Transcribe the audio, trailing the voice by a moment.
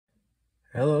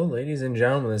Hello, ladies and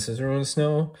gentlemen, this is Ruin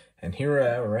Snow, and here we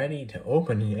are ready to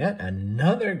open yet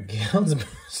another Guilds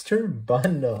Booster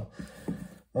bundle.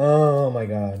 Oh my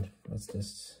god,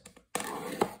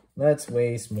 let's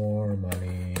waste more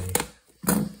money.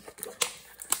 Alright,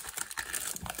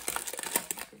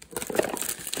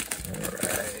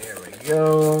 here we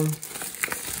go.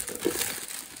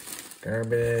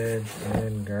 Garbage,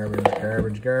 and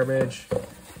garbage.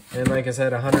 And like I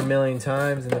said 100 million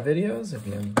times in the videos, if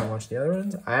you haven't watched the other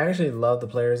ones, I actually love the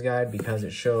player's guide because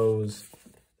it shows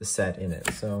the set in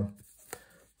it. So,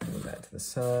 put that to the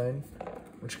side.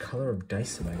 Which color of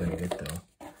dice am I going to get, though?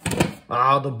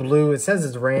 Oh, the blue. It says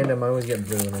it's random. I always get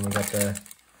blue. And then we got the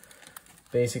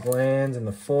basic lands and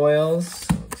the foils.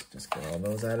 So let's just get all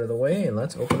those out of the way. And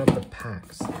let's open up the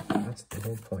packs. That's the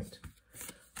whole point.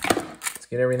 Let's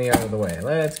get everything out of the way.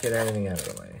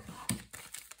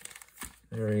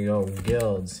 There we go,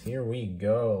 guilds. Here we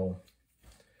go.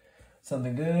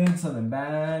 Something good, something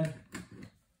bad.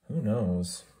 Who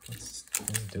knows? Let's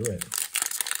do it.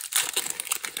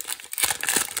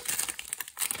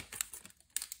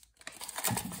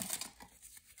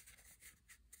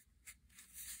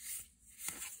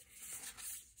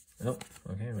 Oh,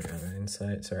 okay, we got an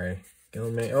insight. Sorry.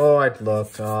 Guild mate. Oh, I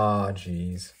looked. Oh,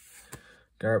 jeez.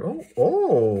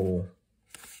 Oh,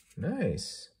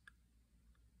 nice.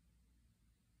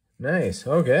 Nice.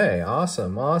 Okay.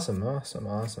 Awesome.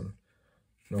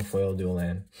 No foil dual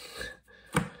land.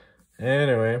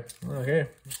 Anyway. Okay.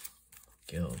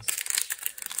 Guilds.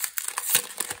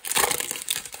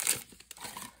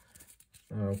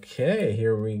 Okay.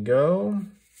 Here we go.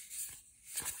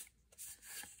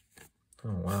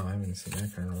 Oh, wow. I haven't seen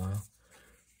that card in a while.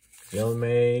 Guild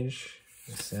Mage.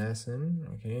 Assassin.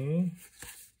 Okay.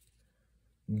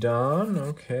 Dawn.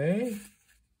 Okay.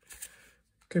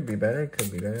 Could be better,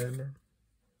 Actually,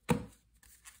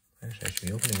 I should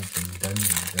be opening up some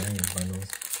Dungeons and Dragons bundles.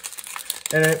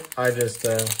 Anyway, I just,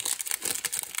 there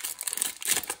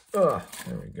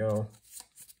we go.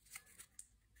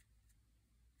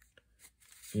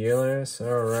 Fearless,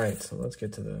 alright, so let's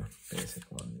get to the basic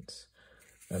ones.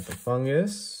 Got the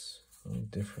Fungus,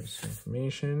 different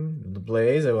information. The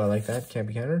Blaze, oh, I like that, can't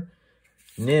be countered.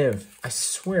 Niv, I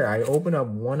swear, I open up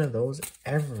one of those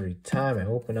every time I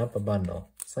open up a bundle.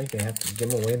 It's like they have to give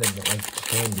them away like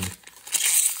candy.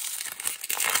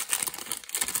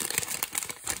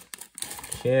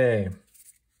 Okay.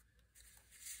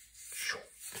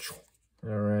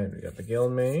 Alright, we got the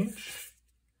Guild Mage.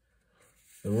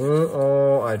 The Wound.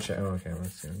 Oh, I checked. Okay,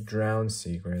 let's see. Drown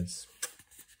Secrets.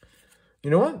 You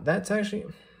know what? That's actually.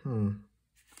 I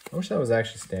wish that was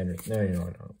actually standard. No, you know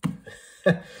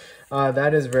what?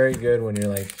 That is very good when you're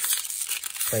like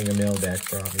playing a mill deck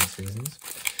for obvious reasons.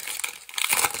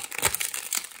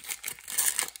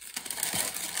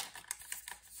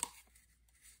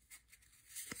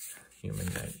 Human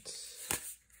Knights.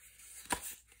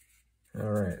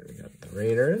 Alright, we got the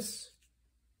Raiders.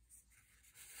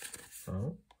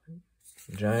 Oh,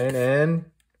 Giant and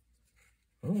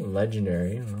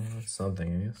Legendary. Well, that's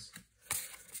something, I guess.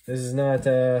 This is not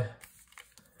one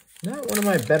of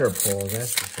my better pulls,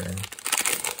 that's for sure.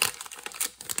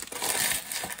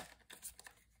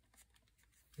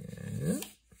 Yeah.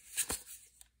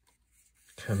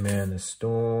 Command the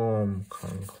Storm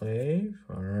Conclave.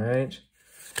 Alright.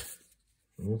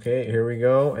 Okay, here we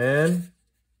go, and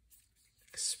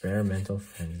Experimental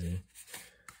Frenzy.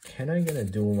 Can I get a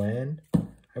dual land?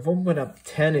 I've opened up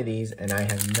 10 of these, and I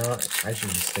have not. I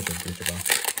should just stick with Booster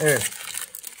Box. There.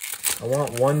 I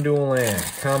want one dual land.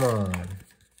 Come on.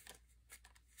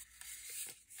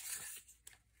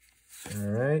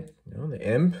 Alright. The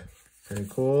Imp. Pretty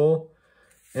cool.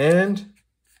 And.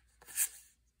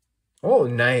 Oh,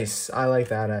 nice. I like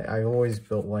that. I always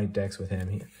built white decks with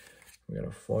him. We got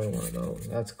to foil one of those.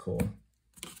 That's cool.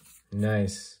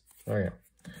 Nice. Okay.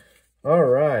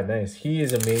 Alright, nice. He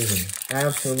is amazing.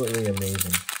 Absolutely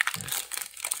amazing.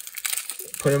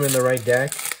 Put him in the right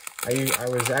deck. I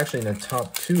was actually in the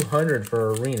top 200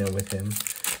 for Arena with him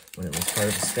when it was part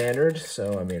of the standard.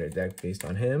 So I made a deck based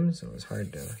on him. So it was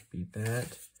hard to beat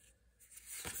that.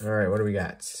 Alright, what do we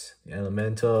got? The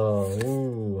Elemental.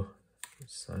 Ooh.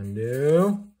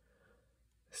 Sundew.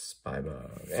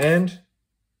 Spybug. And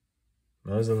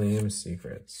Mausoleum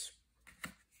Secrets.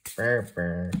 Alright,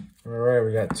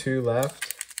 we got 2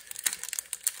 left.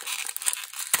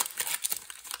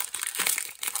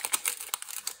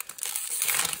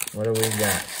 What do we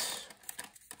got?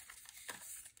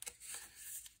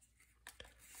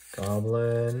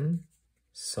 Goblin.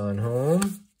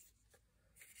 Sunhome.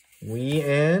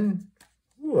 Wii-En.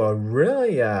 Ooh,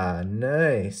 Aurelia.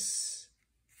 Nice.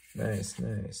 Nice.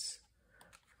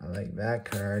 I like that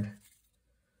card.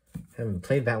 Haven't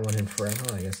played that one in forever.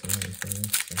 Oh, I guess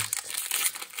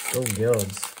go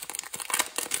guilds.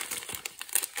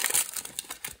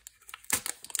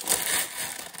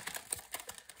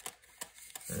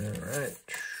 Alright.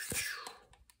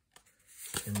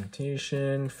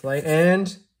 Invitation, flight,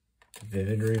 and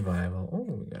Vivid Revival.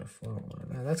 Oh, we got a floral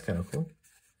one. That's kind of cool.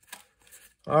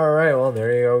 Alright, well,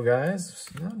 there you go, guys.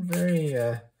 Not very,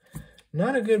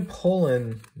 not a good pull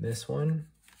in this one.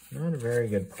 Not a very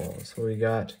good pull. So we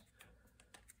got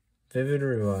Vivid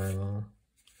Revival,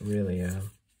 really,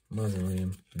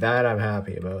 Mausoleum. That I'm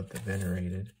happy about, the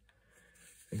Venerated.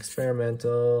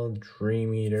 Experimental,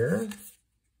 Dream Eater,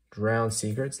 Drowned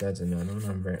Secrets, that's another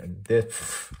one.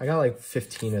 I got like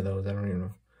 15 of those, I don't even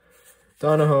know.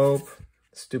 Dawn of Hope,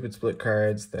 stupid split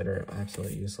cards that are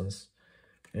absolutely useless,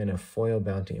 and a foil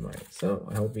Bounty Mite. So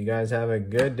I hope you guys have a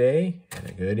good day and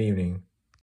a good evening.